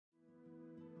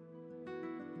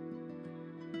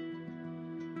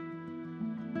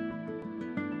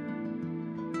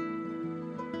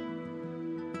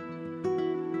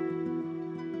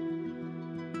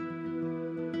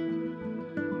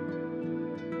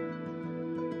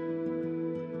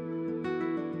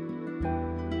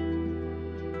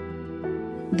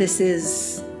This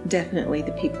is definitely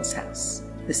the people's house.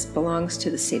 This belongs to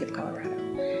the state of Colorado,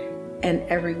 and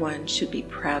everyone should be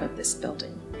proud of this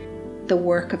building. The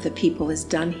work of the people is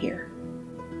done here.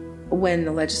 When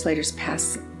the legislators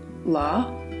pass law,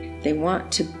 they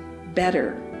want to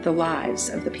better the lives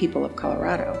of the people of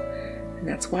Colorado, and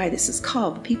that's why this is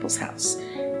called the people's house.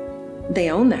 They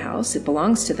own the house, it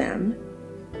belongs to them,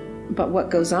 but what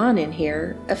goes on in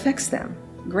here affects them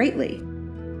greatly.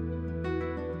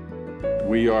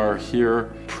 We are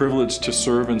here privileged to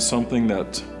serve in something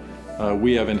that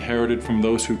we have inherited from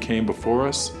those who came before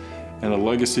us, and a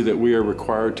legacy that we are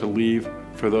required to leave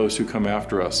for those who come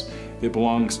after us. It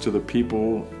belongs to the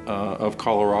people of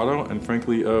Colorado and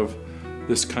frankly of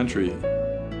this country.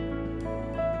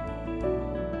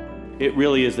 It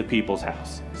really is the people's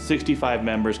house. 65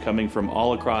 members coming from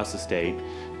all across the state.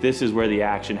 This is where the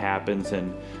action happens,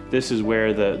 and this is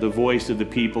where the voice of the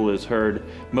people is heard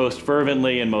most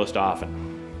fervently and most often.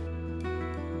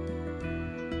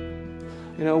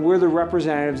 You know, we're the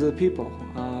representatives of the people.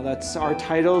 That's our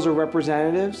titles are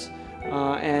representatives,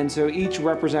 and so each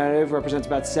representative represents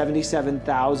about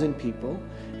 77,000 people.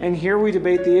 And here we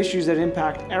debate the issues that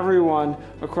impact everyone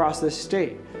across the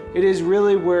state. It is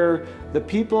really where the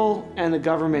people and the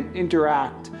government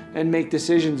interact and make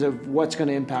decisions of what's going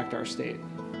to impact our state.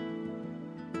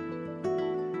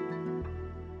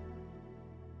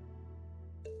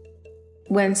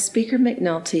 When Speaker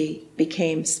McNulty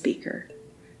became Speaker,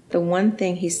 the one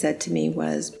thing he said to me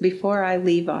was, before I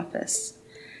leave office,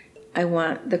 I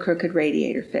want the crooked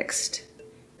radiator fixed.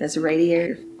 There's a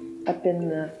radiator up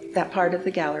in that part of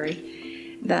the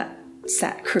gallery that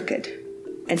sat crooked.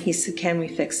 And he said, can we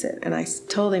fix it? And I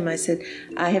told him, I said,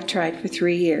 I have tried for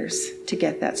 3 years to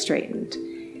get that straightened.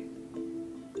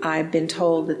 I've been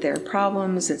told that there are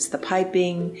problems, it's the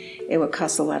piping, it would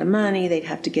cost a lot of money, they'd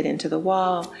have to get into the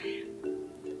wall.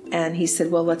 And he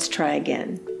said, well, let's try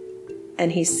again.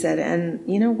 And he said, and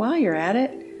you know, while you're at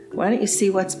it, why don't you see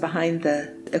what's behind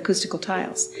the acoustical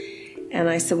tiles? And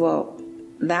I said, well,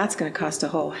 that's going to cost a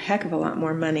whole heck of a lot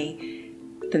more money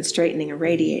than straightening a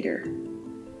radiator.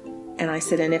 And I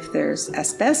said, and if there's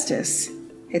asbestos,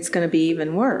 it's going to be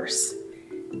even worse.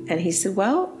 And he said,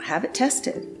 well, have it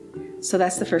tested. So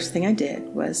that's the first thing I did,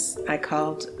 was I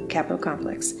called Capitol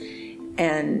Complex,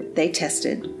 and they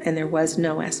tested, and there was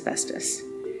no asbestos.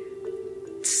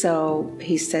 So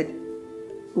he said,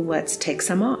 let's take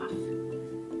some off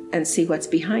and see what's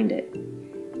behind it.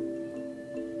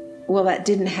 Well, that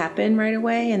didn't happen right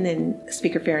away, and then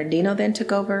Speaker Ferrandino then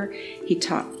took over. He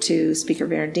talked to Speaker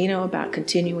Ferrandino about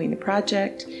continuing the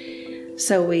project.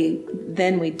 So we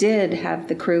did have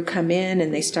the crew come in,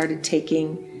 and they started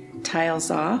taking tiles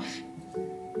off.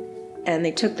 And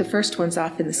they took the first ones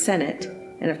off in the Senate,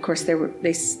 and of course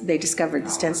they discovered the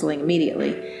stenciling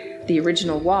immediately. The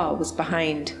original wall was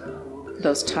behind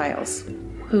those tiles.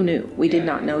 Who knew? We did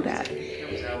not know that.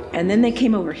 And then they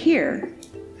came over here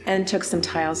and took some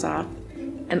tiles off,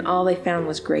 and all they found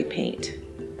was gray paint.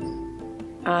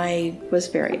 I was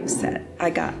very upset.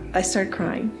 I started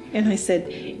crying, and I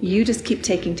said, you just keep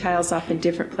taking tiles off in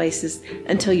different places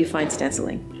until you find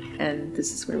stenciling. And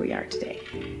this is where we are today.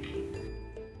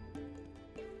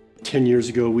 10 years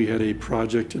ago, we had a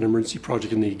project, an emergency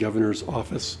project in the governor's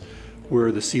office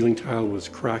where the ceiling tile was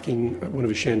cracking one of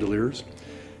his chandeliers.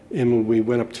 And when we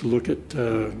went up to look at,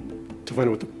 to find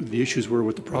out what the issues were,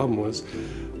 what the problem was,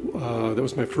 that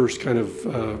was my first kind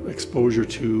of exposure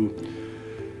to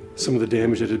some of the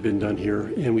damage that had been done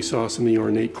here. And we saw some of the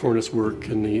ornate cornice work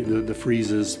and the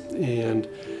friezes, and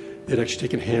they'd actually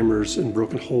taken hammers and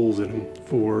broken holes in them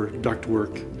for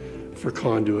ductwork, for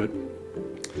conduit.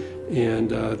 And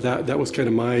that was kind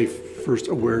of my first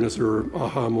awareness or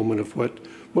aha moment of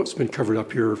what's been covered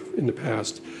up here in the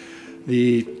past.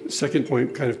 The second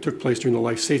point kind of took place during the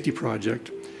life safety project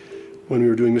when we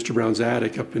were doing Mr. Brown's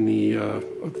attic up in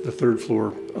the third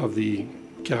floor of the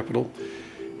Capitol.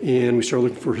 And we started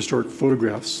looking for historic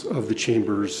photographs of the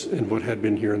chambers and what had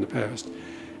been here in the past.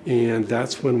 And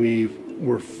that's when we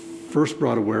were first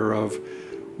brought aware of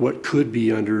what could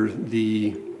be under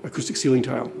the acoustic ceiling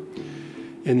tile.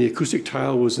 And the acoustic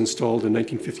tile was installed in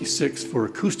 1956 for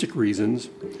acoustic reasons.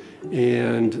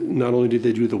 And not only did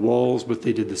they do the walls, but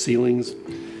they did the ceilings.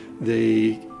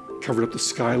 They covered up the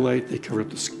skylight, they covered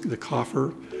up the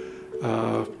coffer,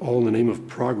 all in the name of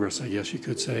progress, I guess you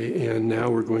could say. And now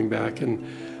we're going back and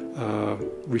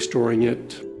restoring it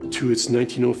to its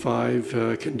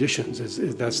 1905 conditions.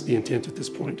 That's the intent at this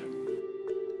point.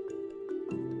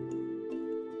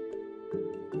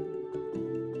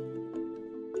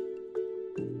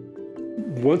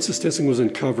 Once the stenciling was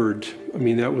uncovered, I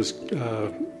mean, that was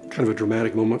kind of a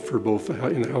dramatic moment for both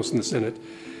in the House and the Senate.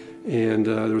 and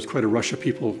there was quite a rush of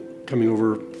people coming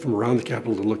over from around the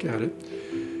Capitol to look at it.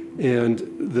 And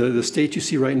the state you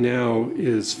see right now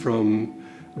is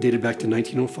dated back to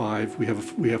 1905.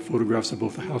 We have photographs of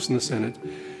both the House and the Senate,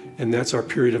 and that's our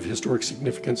period of historic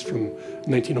significance from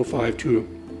 1905 to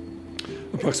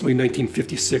approximately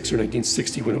 1956 or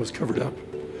 1960 when it was covered up.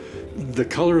 The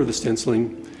color of the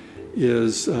stenciling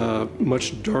is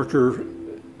much darker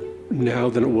now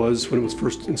than it was when it was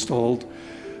first installed,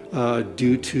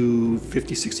 due to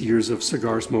 50, 60 years of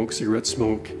cigar smoke, cigarette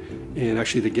smoke, and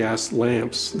actually the gas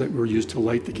lamps that were used to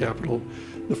light the Capitol.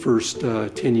 The first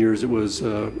 10 years it was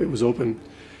open.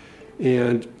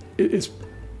 And it's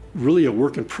really a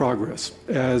work in progress.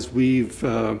 As we've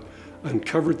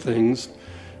uncovered things,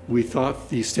 we thought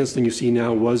the stenciling you see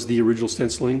now was the original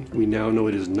stenciling. We now know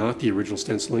it is not the original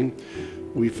stenciling.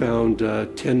 We found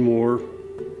 10 more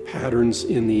patterns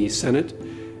in the Senate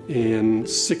and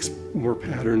 6 more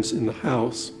patterns in the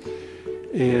House.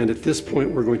 And at this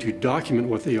point, we're going to document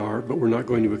what they are, but we're not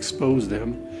going to expose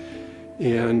them.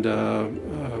 And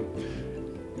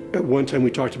at one time,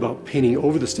 we talked about painting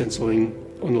over the stenciling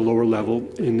on the lower level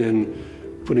and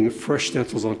then putting fresh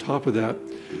stencils on top of that.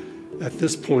 At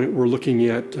this point, we're looking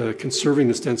at conserving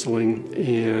the stenciling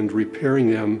and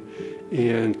repairing them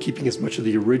and keeping as much of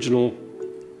the original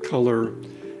color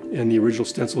and the original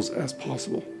stencils as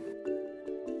possible.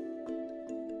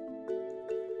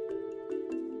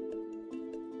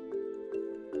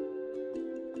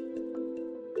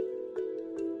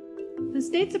 The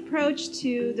state's approach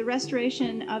to the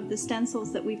restoration of the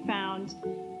stencils that we found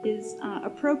is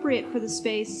appropriate for the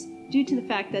space due to the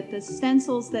fact that the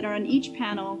stencils that are on each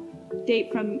panel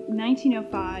date from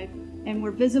 1905 and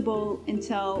were visible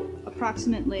until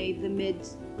approximately the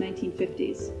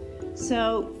mid-1950s.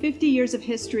 So 50 years of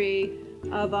history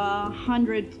of a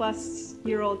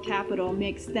 100-plus-year-old Capitol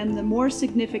makes them the more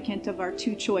significant of our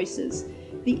two choices.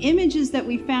 The images that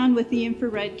we found with the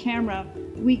infrared camera,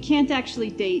 we can't actually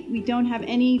date. We don't have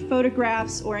any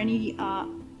photographs or any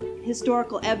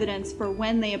historical evidence for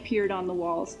when they appeared on the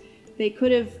walls. They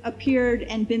could have appeared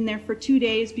and been there for 2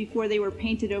 days before they were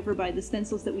painted over by the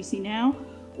stencils that we see now,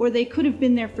 or they could have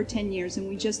been there for 10 years, and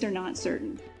we just are not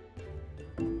certain.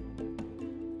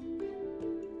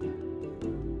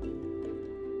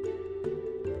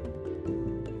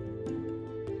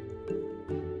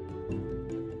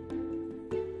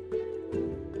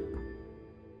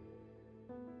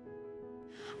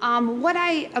 What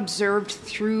I observed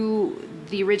through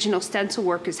the original stencil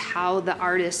work is how the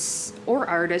artists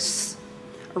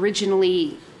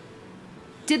originally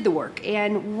did the work.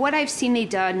 And what I've seen they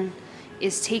done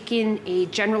is taken a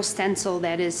general stencil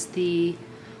that is the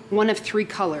one of 3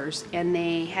 colors, and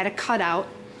they had a cutout.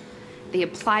 They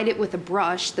applied it with a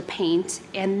brush, the paint,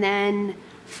 and then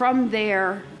from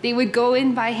there they would go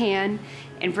in by hand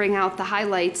and bring out the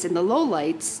highlights and the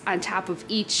lowlights on top of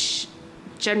each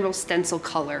general stencil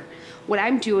color. What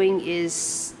I'm doing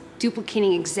is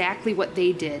duplicating exactly what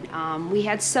they did. We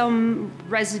had some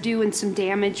residue and some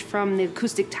damage from the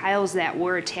acoustic tiles that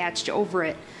were attached over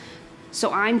it.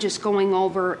 So I'm just going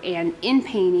over and in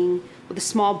painting with a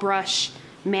small brush,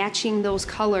 matching those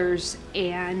colors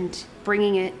and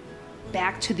bringing it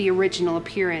back to the original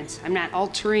appearance. I'm not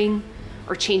altering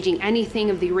or changing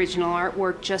anything of the original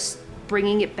artwork, just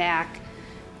bringing it back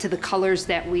to the colors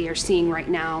that we are seeing right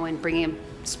now and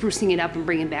sprucing it up and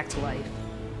bringing it back to life.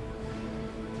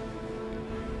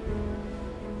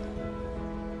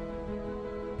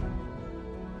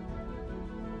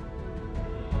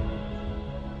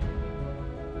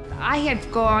 I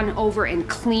had gone over and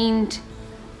cleaned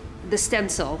the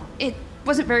stencil. It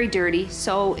wasn't very dirty,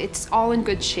 so it's all in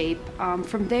good shape.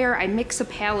 From there, I mix a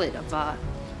palette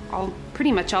of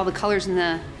pretty much all the colors in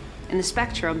the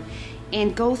spectrum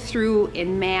and go through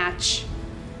and match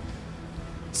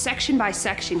section by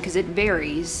section, because it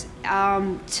varies,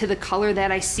 to the color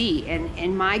that I see.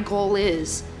 And my goal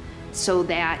is so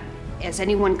that as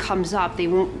anyone comes up,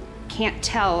 they can't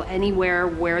tell anywhere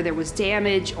where there was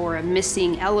damage or a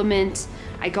missing element.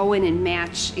 I go in and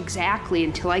match exactly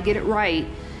until I get it right,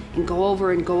 and go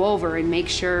over and make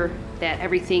sure that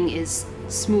everything is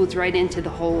smoothed right into the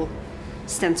whole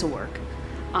stencil work.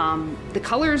 The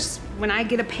colors, when I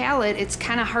get a palette, it's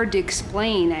kind of hard to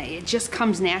explain. It just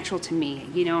comes natural to me.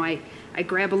 You know, I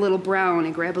grab a little brown,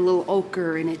 I grab a little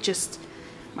ochre, and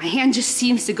my hand just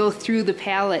seems to go through the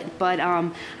palette. But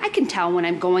I can tell when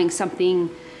I'm going something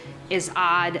as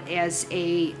odd as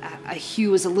a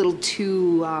hue is a little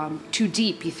too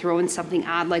deep. You throw in something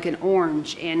odd like an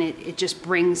orange, and it just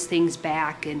brings things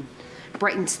back and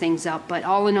brightens things up. But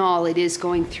all in all, it is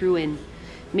going through and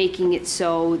making it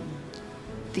so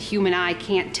the human eye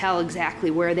can't tell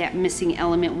exactly where that missing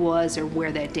element was or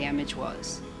where that damage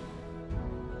was.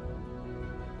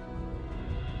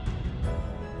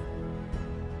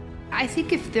 I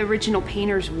think if the original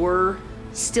painters were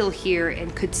still here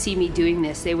and could see me doing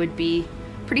this, they would be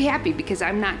pretty happy, because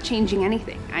I'm not changing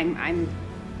anything. I'm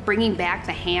bringing back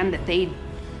the hand that they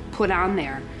put on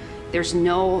there. There's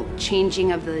no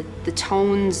changing of the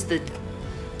tones, the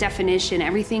definition,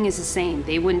 everything is the same.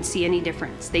 They wouldn't see any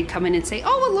difference. They'd come in and say,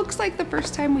 oh, it looks like the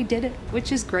first time we did it,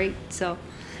 which is great. So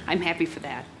I'm happy for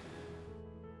that.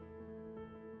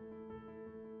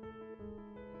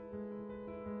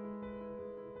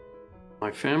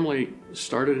 My family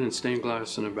started in stained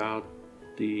glass in about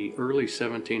the early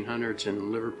 1700s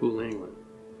in Liverpool, England.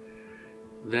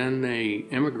 Then they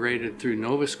immigrated through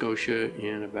Nova Scotia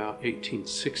in about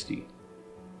 1860.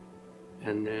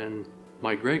 And then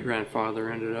my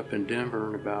great-grandfather ended up in Denver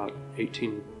in about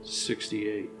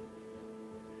 1868.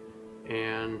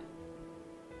 And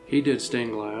he did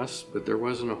stained glass, but there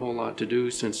wasn't a whole lot to do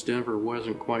since Denver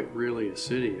wasn't quite really a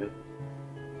city yet.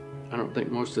 I don't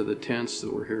think most of the tents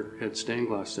that were here had stained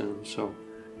glass in them. So,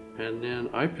 and then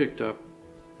I picked up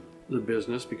the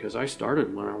business because I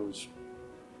started when I was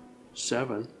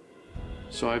 7.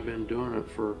 So I've been doing it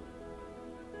for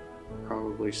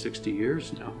probably 60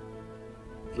 years now.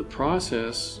 The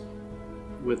process,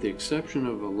 with the exception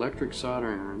of electric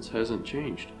soldering irons, hasn't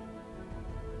changed.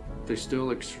 They still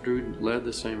extrude lead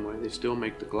the same way. They still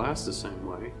make the glass the same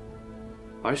way.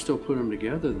 I still put them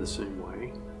together the same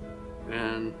way.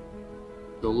 And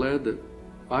the lead that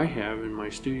I have in my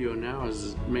studio now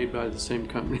is made by the same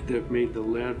company that made the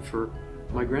lead for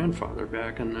my grandfather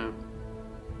back in the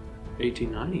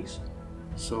 1890s.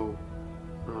 So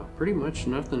pretty much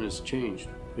nothing has changed.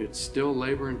 It's still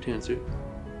labor intensive,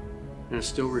 and it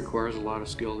still requires a lot of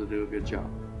skill to do a good job.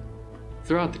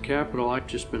 Throughout the Capitol, I've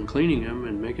just been cleaning them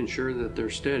and making sure that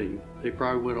they're steady. They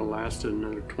probably would have lasted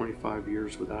another 25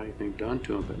 years without anything done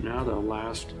to them, but now they'll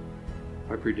last,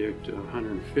 I predict,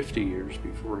 150 years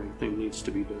before anything needs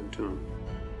to be done to them.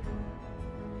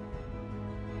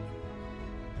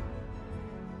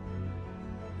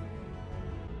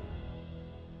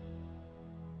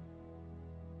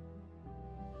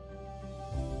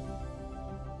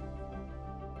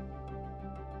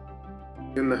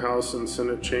 In the House and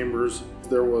Senate chambers,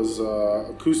 there was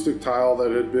acoustic tile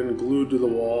that had been glued to the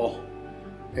wall,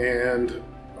 and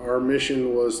our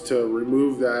mission was to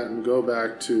remove that and go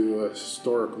back to a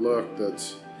historic look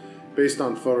that's based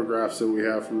on photographs that we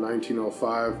have from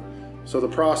 1905. So the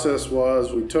process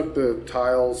was we took the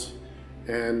tiles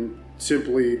and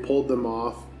simply pulled them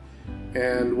off,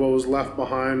 and what was left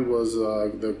behind was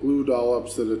the glue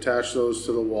dollops that attached those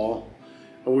to the wall.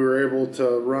 And we were able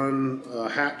to run a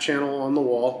hat channel on the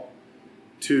wall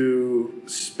to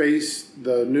space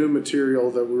the new material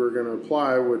that we were going to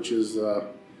apply, which is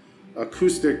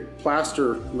acoustic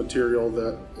plaster material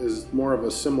that is more of a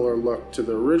similar look to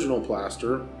the original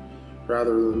plaster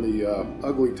rather than the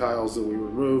ugly tiles that we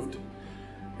removed.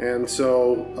 And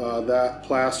so that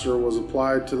plaster was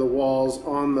applied to the walls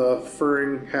on the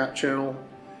furring hat channel,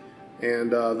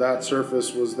 and that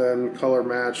surface was then color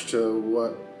matched to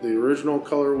what the original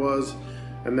color was,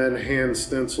 and then hand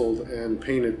stenciled and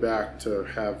painted back to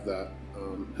have that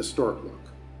historic look.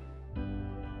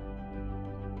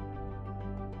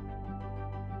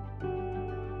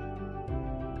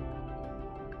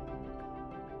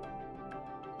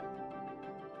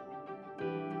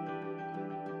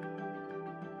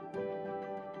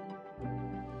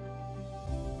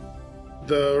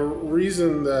 The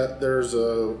reason that there's a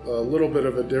little bit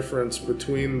of a difference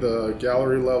between the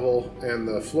gallery level and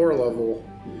the floor level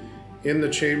in the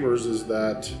chambers is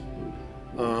that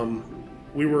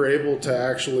we were able to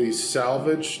actually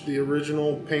salvage the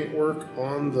original paintwork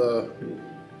on the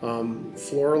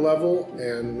floor level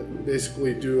and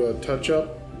basically do a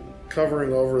touch-up,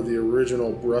 covering over the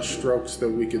original brush strokes that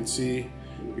we could see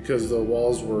because the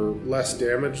walls were less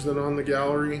damaged than on the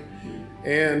gallery.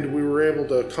 And we were able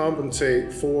to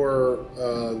compensate for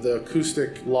the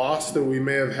acoustic loss that we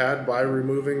may have had by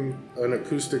removing an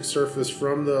acoustic surface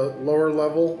from the lower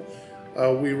level.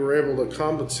 We were able to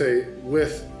compensate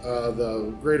with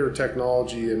the greater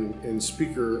technology in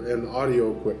speaker and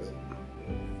audio equipment.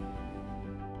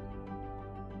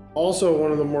 Also,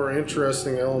 one of the more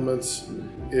interesting elements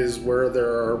is where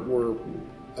there were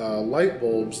light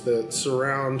bulbs that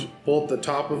surround both the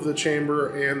top of the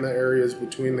chamber and the areas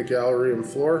between the gallery and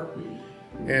floor.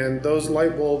 And those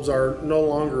light bulbs are no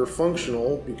longer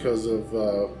functional because of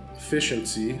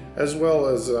efficiency, as well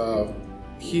as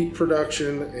heat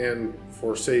production and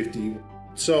for safety.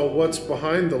 So what's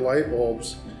behind the light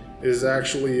bulbs is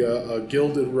actually a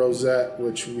gilded rosette,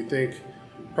 which we think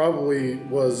probably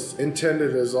was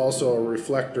intended as also a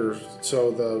reflector,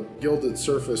 so the gilded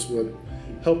surface would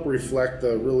help reflect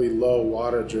the really low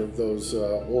wattage of those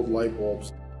old light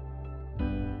bulbs.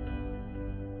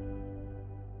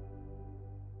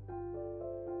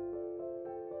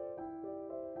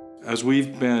 As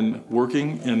we've been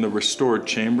working in the restored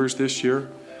chambers this year,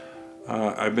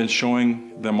 I've been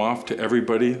showing them off to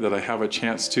everybody that I have a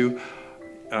chance to.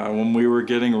 When we were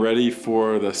getting ready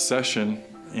for the session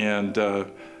and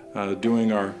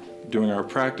doing our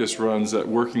practice runs at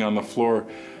working on the floor,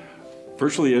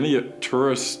 virtually any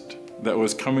tourist that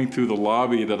was coming through the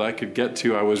lobby that I could get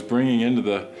to, I was bringing into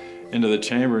the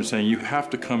chamber and saying, you have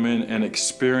to come in and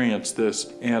experience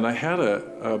this. And I had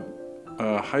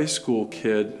a high school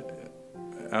kid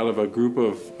out of a group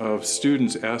of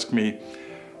students ask me,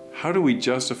 how do we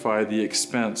justify the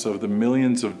expense of the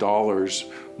millions of dollars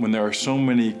when there are so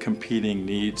many competing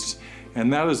needs?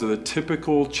 And that is the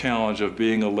typical challenge of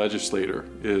being a legislator,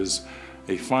 is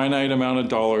a finite amount of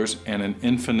dollars and an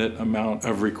infinite amount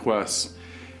of requests.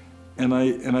 And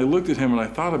I looked at him and I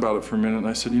thought about it for a minute and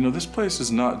I said, you know, this place is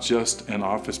not just an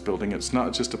office building. It's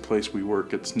not just a place we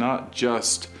work. It's not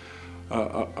just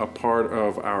a part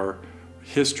of our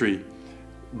history.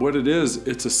 What it is,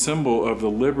 it's a symbol of the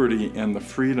liberty and the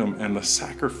freedom and the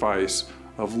sacrifice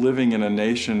of living in a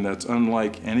nation that's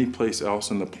unlike any place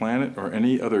else on the planet or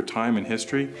any other time in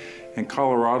history. And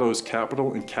Colorado's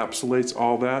capital encapsulates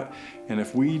all that. And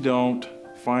if we don't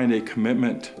find a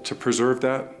commitment to preserve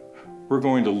that, we're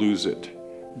going to lose it.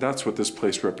 That's what this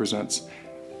place represents.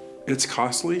 It's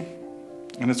costly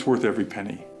and it's worth every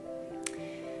penny.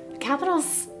 The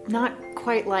Capitol's not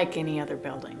quite like any other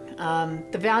building.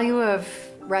 The value of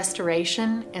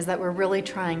restoration is that we're really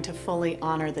trying to fully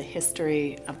honor the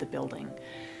history of the building.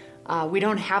 We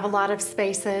don't have a lot of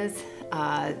spaces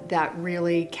that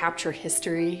really capture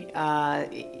history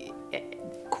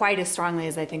quite as strongly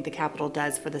as I think the Capitol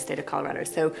does for the state of Colorado.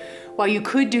 So while you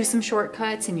could do some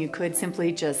shortcuts and you could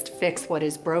simply just fix what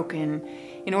is broken,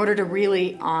 in order to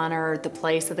really honor the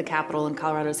place of the Capitol in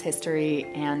Colorado's history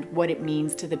and what it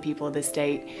means to the people of the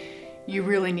state, you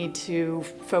really need to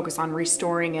focus on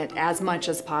restoring it as much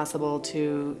as possible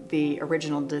to the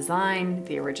original design,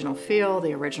 the original feel,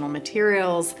 the original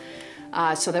materials,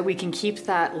 so that we can keep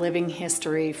that living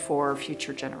history for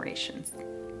future generations.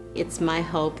 It's my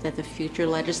hope that the future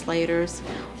legislators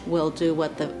will do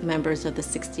what the members of the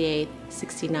 68th,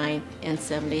 69th, and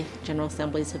 70th General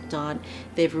Assemblies have done.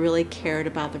 They've really cared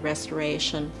about the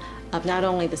restoration of not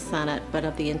only the Senate, but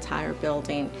of the entire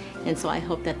building. And so I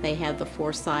hope that they have the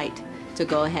foresight to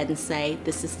go ahead and say,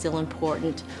 this is still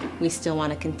important. We still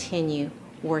want to continue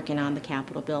working on the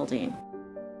Capitol building.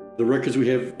 The records we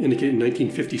have indicate in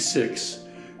 1956,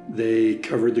 they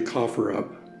covered the coffer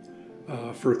up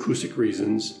for acoustic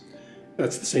reasons.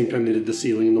 That's the same time they did the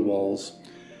ceiling and the walls.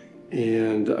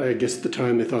 And I guess at the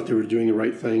time they thought they were doing the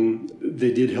right thing.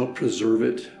 They did help preserve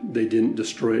it. They didn't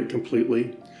destroy it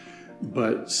completely.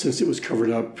 But since it was covered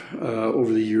up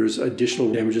over the years,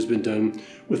 additional damage has been done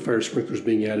with fire sprinklers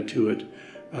being added to it,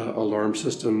 alarm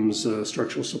systems,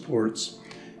 structural supports.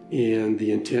 And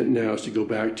the intent now is to go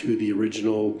back to the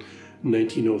original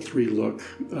 1903 look,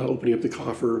 opening up the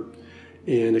coffer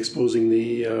and exposing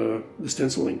the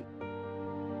stenciling.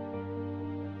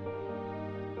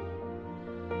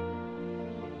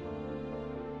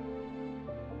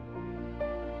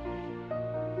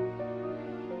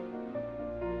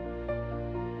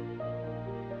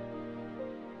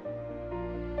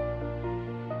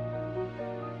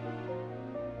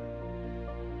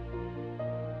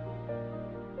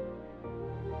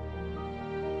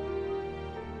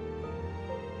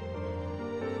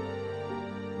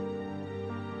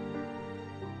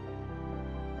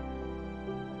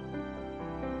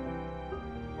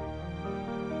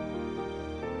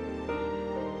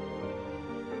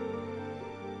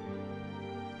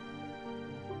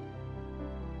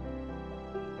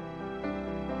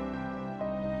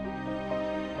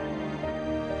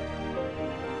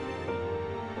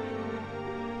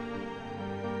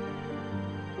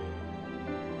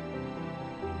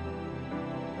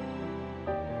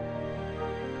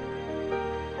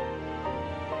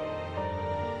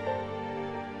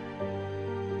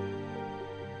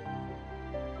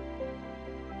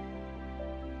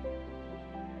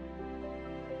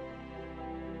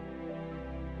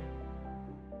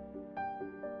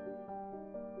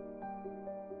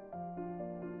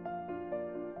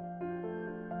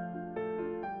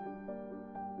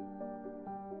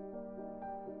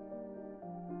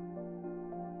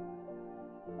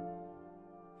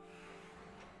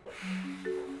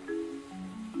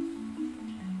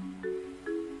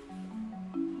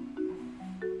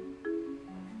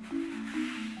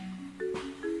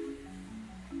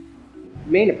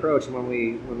 main approach when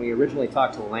we originally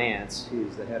talked to Lance,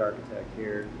 who's the head architect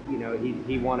here, you know,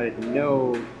 he wanted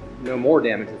no more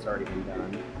damage that's already been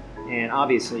done. And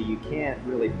obviously you can't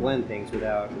really blend things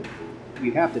without,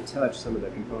 you have to touch some of the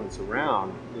components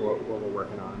around what we're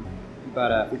working on.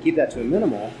 But if we keep that to a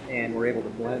minimal and we're able to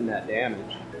blend that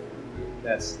damage,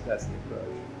 that's the approach.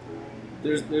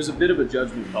 There's a bit of a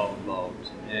judgment call involved,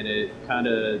 and it kind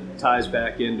of ties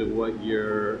back into what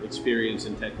your experience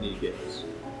and technique is.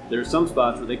 There are some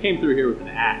spots where they came through here with an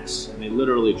axe, and they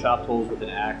literally chopped holes with an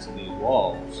axe in these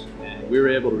walls, and we were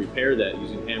able to repair that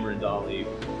using hammer and dolly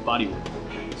bodywork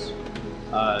techniques.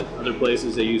 Other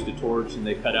places they used a torch and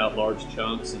they cut out large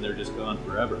chunks and they're just gone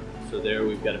forever. So there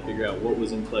we've got to figure out what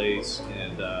was in place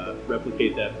and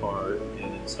replicate that part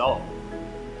and install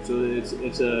it. So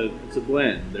it's a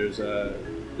blend. There's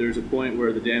a point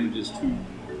where the damage is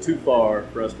too far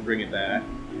for us to bring it back,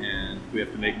 and we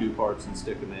have to make new parts and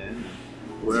stick them in.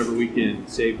 Wherever we can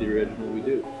save the original, we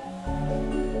do.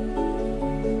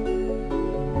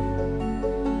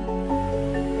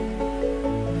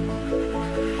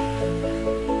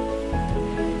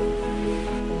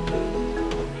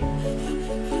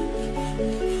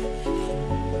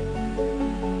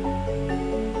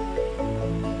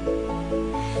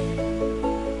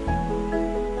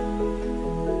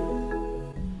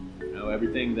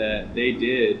 Everything that they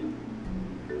did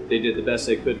the best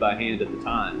they could by hand at the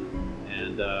time,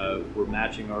 and we're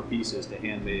matching our pieces to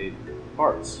handmade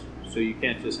parts. So you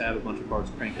can't just have a bunch of parts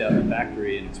cranked out in the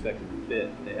factory and expect them to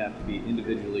fit. They have to be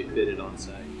individually fitted on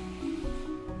site.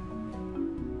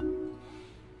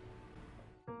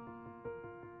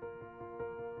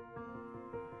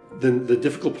 Then the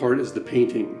difficult part is the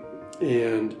painting,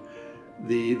 and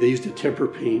they used a temper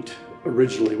paint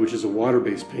originally, which is a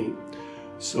water-based paint.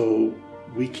 So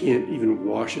we can't even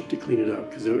wash it to clean it up,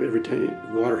 because every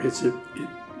time water hits it, it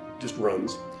just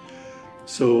runs.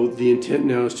 So the intent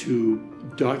now is to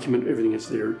document everything that's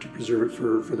there, to preserve it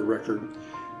for the record,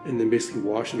 and then basically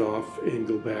wash it off and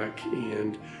go back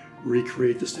and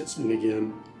recreate the stenciling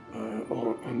again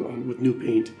with new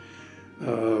paint,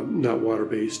 not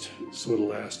water-based, so it'll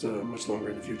last much longer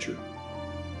in the future.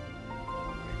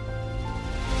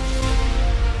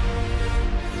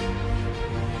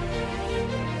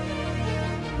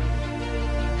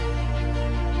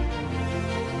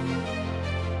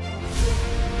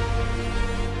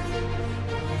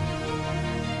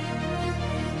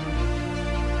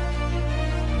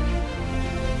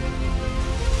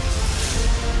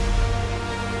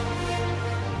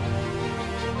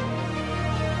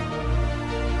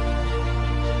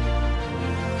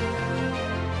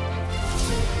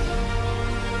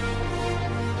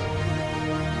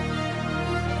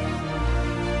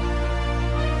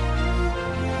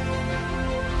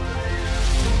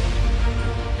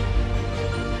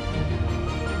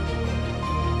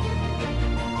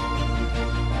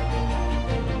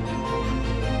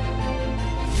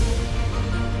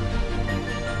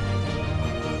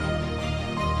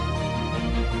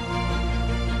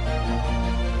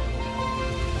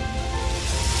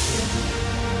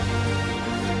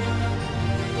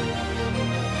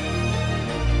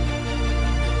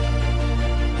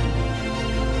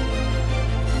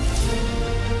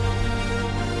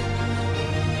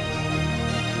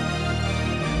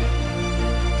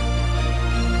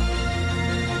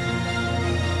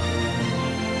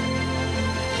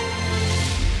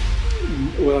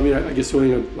 Well, I mean, I guess the only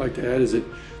thing I'd like to add is that,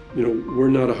 you know, we're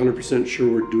not 100% sure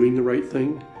we're doing the right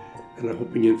thing, and I'm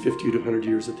hoping in 50 to 100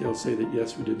 years that they'll say that,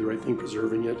 yes, we did the right thing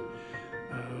preserving it.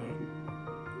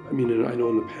 I mean, and I know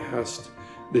in the past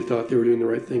they thought they were doing the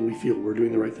right thing. We feel we're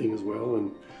doing the right thing as well,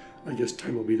 and I guess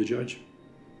time will be the judge.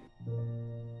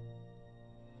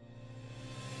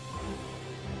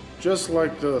 Just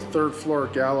like the third floor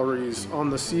galleries, on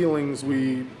the ceilings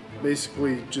we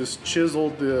basically just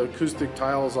chiseled the acoustic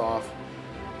tiles off,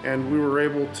 and we were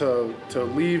able to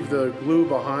leave the glue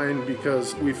behind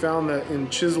because we found that in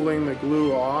chiseling the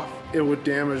glue off, it would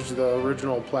damage the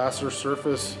original plaster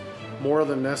surface more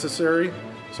than necessary.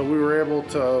 So we were able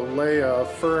to lay a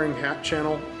furring hat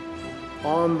channel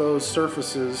on those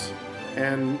surfaces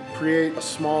and create a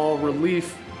small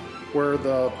relief where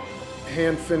the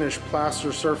hand-finished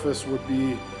plaster surface would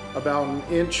be about an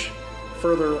inch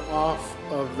further off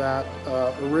of that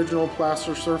original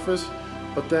plaster surface,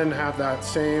 but then have that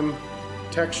same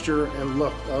texture and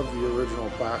look of the original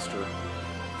plaster.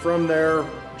 From there,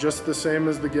 just the same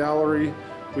as the gallery,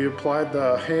 we applied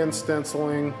the hand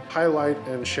stenciling, highlight,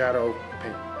 and shadow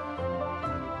paint.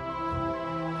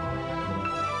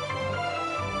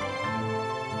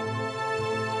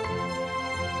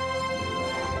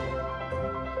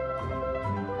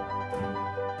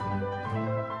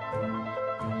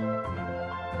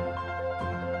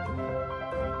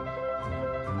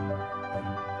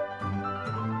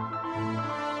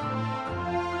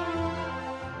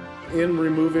 In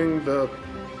removing the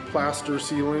plaster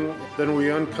ceiling, then we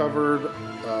uncovered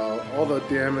all the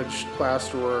damaged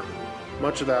plasterwork.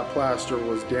 Much of that plaster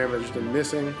was damaged and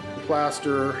missing. The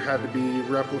plaster had to be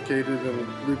replicated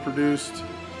and reproduced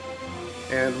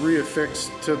and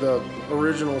reaffixed to the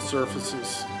original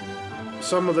surfaces.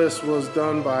 Some of this was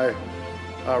done by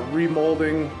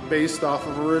remolding based off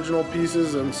of original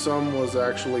pieces, and some was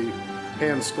actually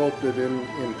hand sculpted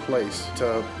in place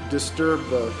to disturb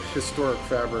the historic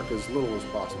fabric as little as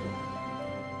possible.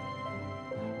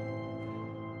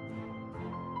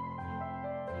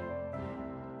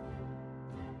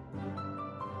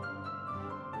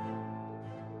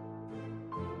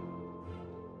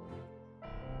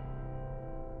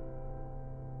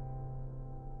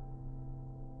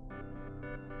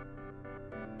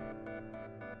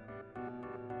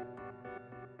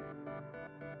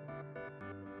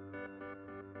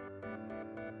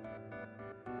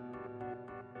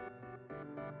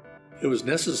 It was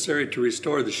necessary to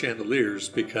restore the chandeliers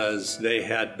because they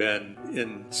had been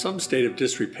in some state of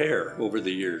disrepair over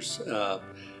the years.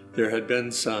 There had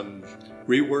been some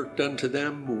rework done to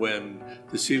them when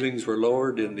the ceilings were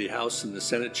lowered in the House and the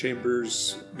Senate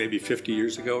chambers maybe 50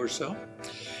 years ago or so.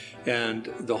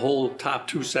 And the whole top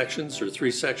 2 sections or 3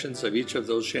 sections of each of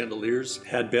those chandeliers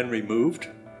had been removed.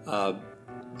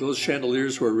 Those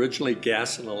chandeliers were originally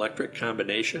gas and electric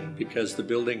combination because the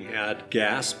building had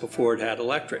gas before it had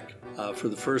electric. For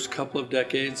the first couple of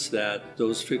decades that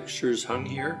those fixtures hung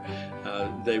here,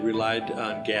 they relied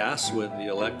on gas when the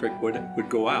electric would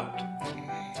go out.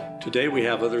 Today we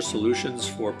have other solutions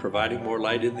for providing more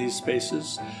light in these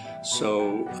spaces.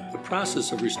 So the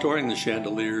process of restoring the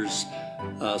chandeliers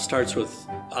starts with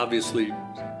obviously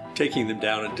taking them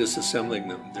down and disassembling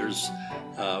them. There's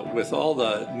with all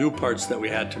the new parts that we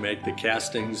had to make, the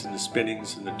castings and the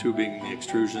spinnings and the tubing, the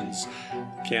extrusions,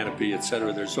 the canopy,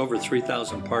 etc. There's over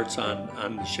 3,000 parts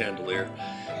on the chandelier.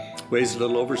 Weighs a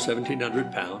little over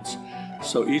 1,700 pounds.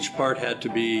 So each part had to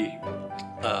be,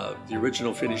 the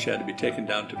original finish had to be taken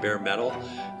down to bare metal.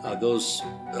 Those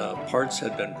parts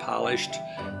had been polished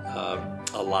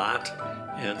a lot,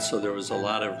 and so there was a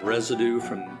lot of residue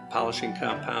from polishing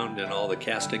compound and all the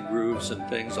casting grooves and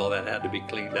things, all that had to be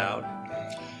cleaned out.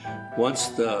 Once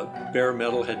the bare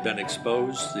metal had been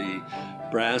exposed, the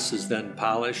brass is then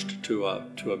polished to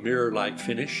a mirror-like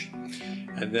finish,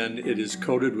 and then it is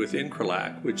coated with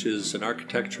Incralac, which is an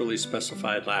architecturally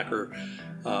specified lacquer.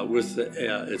 It's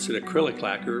an acrylic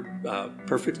lacquer,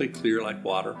 perfectly clear like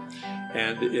water,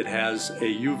 and it has a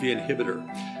UV inhibitor.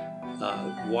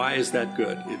 Why is that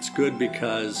good? It's good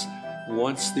because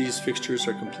once these fixtures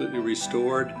are completely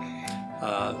restored,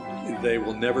 they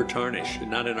will never tarnish,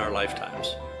 not in our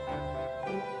lifetimes.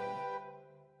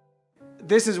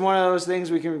 This is one of those things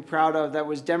we can be proud of, that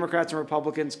was Democrats and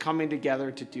Republicans coming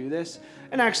together to do this.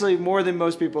 And actually, more than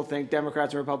most people think,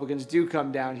 Democrats and Republicans do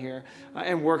come down here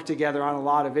and work together on a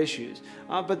lot of issues.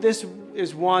 But this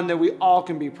is one that we all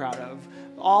can be proud of.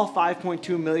 All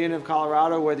 5.2 million of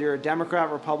Colorado, whether you're a Democrat,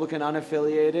 Republican,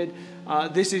 unaffiliated,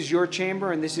 this is your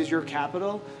chamber and this is your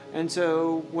capital. And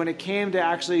so when it came to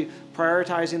actually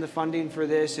prioritizing the funding for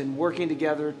this and working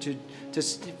together to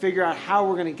figure out how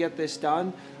we're going to get this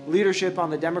done, leadership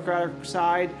on the Democratic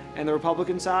side and the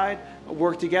Republican side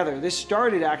worked together. This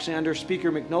started actually under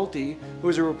Speaker McNulty, who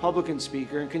was a Republican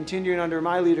speaker, and continuing under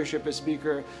my leadership as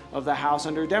Speaker of the House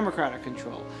under Democratic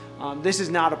control. This is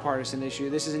not a partisan issue.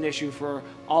 This is an issue for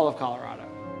all of Colorado.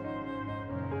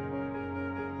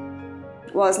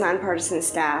 Well, as nonpartisan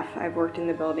staff, I've worked in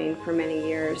the building for many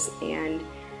years, and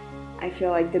I feel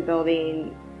like the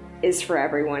building is for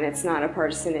everyone. It's not a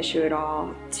partisan issue at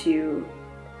all to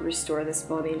restore this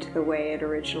building to the way it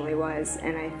originally was,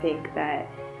 and I think that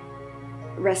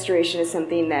restoration is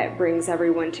something that brings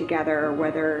everyone together,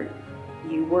 whether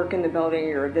you work in the building,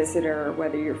 you're a visitor,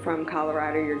 whether you're from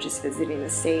Colorado, you're just visiting the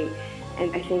state.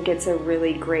 And I think it's a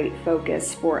really great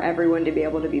focus for everyone to be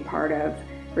able to be part of,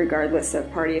 regardless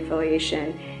of party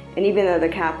affiliation. And even though the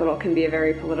Capitol can be a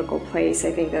very political place,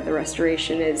 I think that the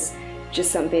restoration is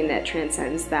just something that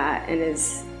transcends that and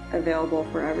is available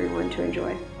for everyone to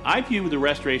enjoy. I view the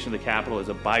restoration of the Capitol as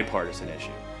a bipartisan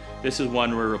issue. This is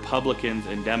one where Republicans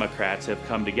and Democrats have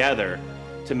come together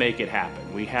to make it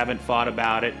happen. We haven't fought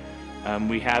about it.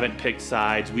 We haven't picked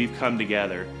sides. We've come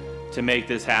together to make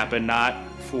this happen, not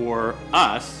for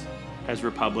us as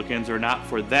Republicans or not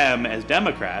for them as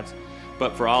Democrats,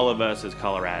 but for all of us as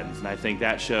Coloradans. And I think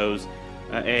that shows,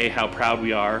 A, how proud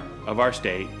we are of our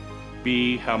state,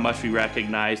 B, how much we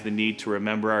recognize the need to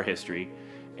remember our history,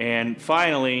 and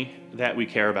finally, that we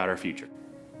care about our future.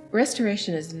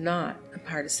 Restoration is not a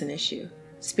partisan issue.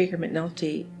 Speaker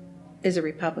McNulty is a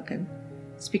Republican.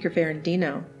 Speaker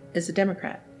Ferrandino is a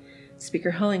Democrat.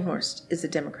 Speaker Hullinghorst is a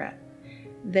Democrat.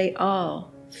 They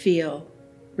all feel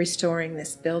restoring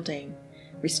this building,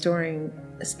 restoring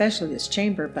especially this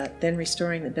chamber, but then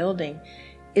restoring the building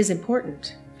is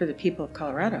important for the people of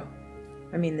Colorado.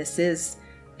 I mean, this is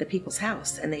the people's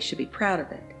house and they should be proud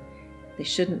of it. They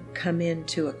shouldn't come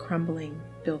into a crumbling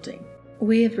building.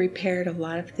 We have repaired a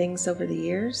lot of things over the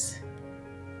years,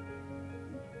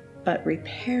 but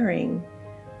repairing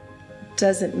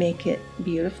doesn't make it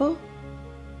beautiful.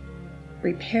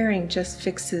 Repairing just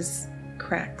fixes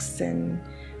cracks and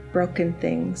broken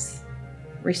things.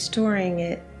 Restoring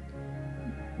it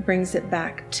brings it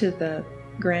back to the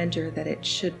grandeur that it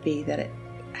should be, that it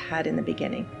had in the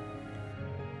beginning.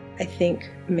 I think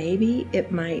maybe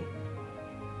it might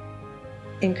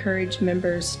encourage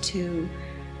members to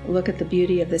look at the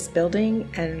beauty of this building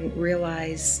and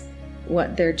realize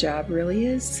what their job really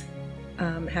is,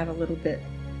 have a little bit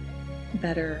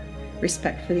better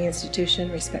respect for the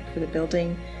institution, respect for the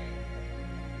building.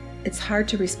 It's hard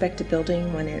to respect a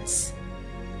building when it's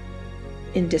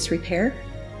in disrepair.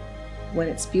 When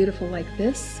it's beautiful like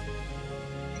this,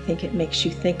 I think it makes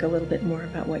you think a little bit more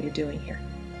about what you're doing here.